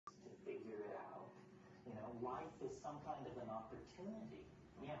life is some kind of an opportunity.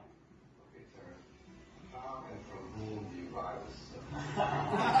 Yeah. Okay, sir. And from whom do you buy this stuff?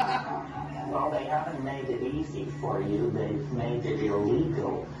 Well, they haven't made it easy for you. They've made it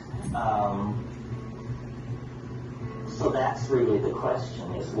illegal. So that's really the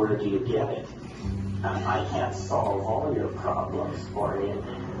question, is where do you get it? I can't solve all your problems for you,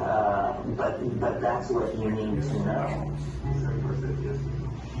 but that's what you need to know.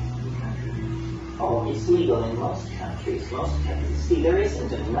 Oh, it's legal in most countries. See, there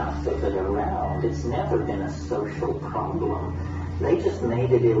isn't enough of it around. It's never been a social problem. They just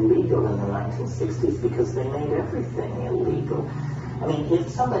made it illegal in the 1960s because they made everything illegal. I mean, if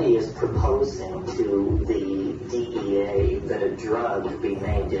somebody is proposing to the DEA that a drug be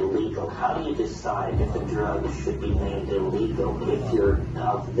made illegal, how do you decide if a drug should be made illegal if you're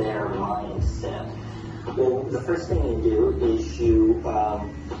of their mindset? Well, the first thing you do is you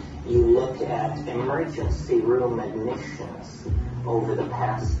look at emergency room admissions over the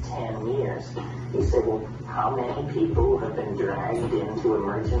past 10 years. You say, well, how many people have been dragged into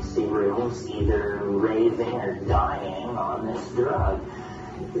emergency rooms either raving or dying on this drug?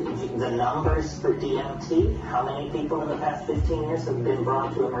 The numbers for DMT, how many people in the past 15 years have been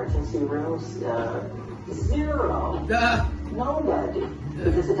brought to emergency rooms? Zero. Nobody.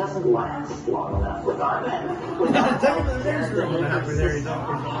 Because it doesn't last long enough with our men.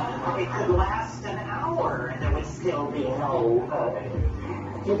 It could last an hour and there would still be no...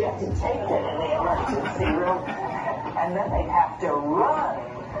 you get to take it in the emergency room and then they'd have to run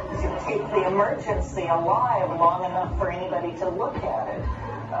to keep the emergency alive long enough for anybody to look at it.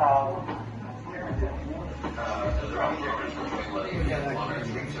 Is there any difference between letting you get monitoring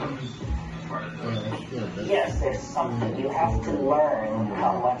symptoms? Yes, there's something. You have to learn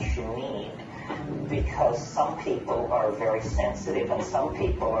how much you need, because some people are very sensitive and some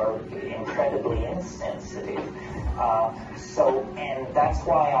people are incredibly insensitive. And that's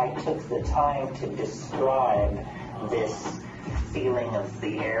why I took the time to describe this feeling of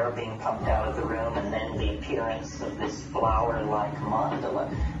the air being pumped out of the room and then the appearance of this flower-like mandala.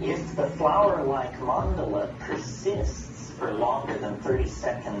 If the flower-like mandala persists for longer than 30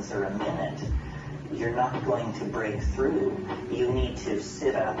 seconds or a minute, you're not going to break through. You need to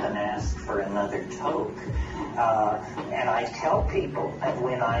sit up and ask for another toke. And I tell people,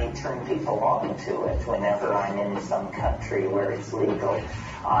 when I turn people on to it, whenever I'm in some country where it's legal,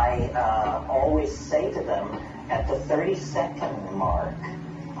 I always say to them, at the 30-second mark,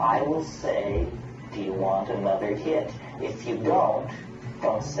 I will say, do you want another hit? If you don't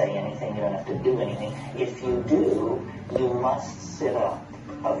say anything. You don't have to do anything. If you do, you must sit up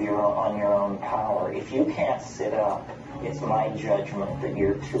on your own power. If you can't sit up, it's my judgment that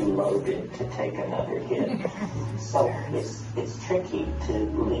you're too loaded to take another hit. So it's tricky to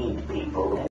lead people.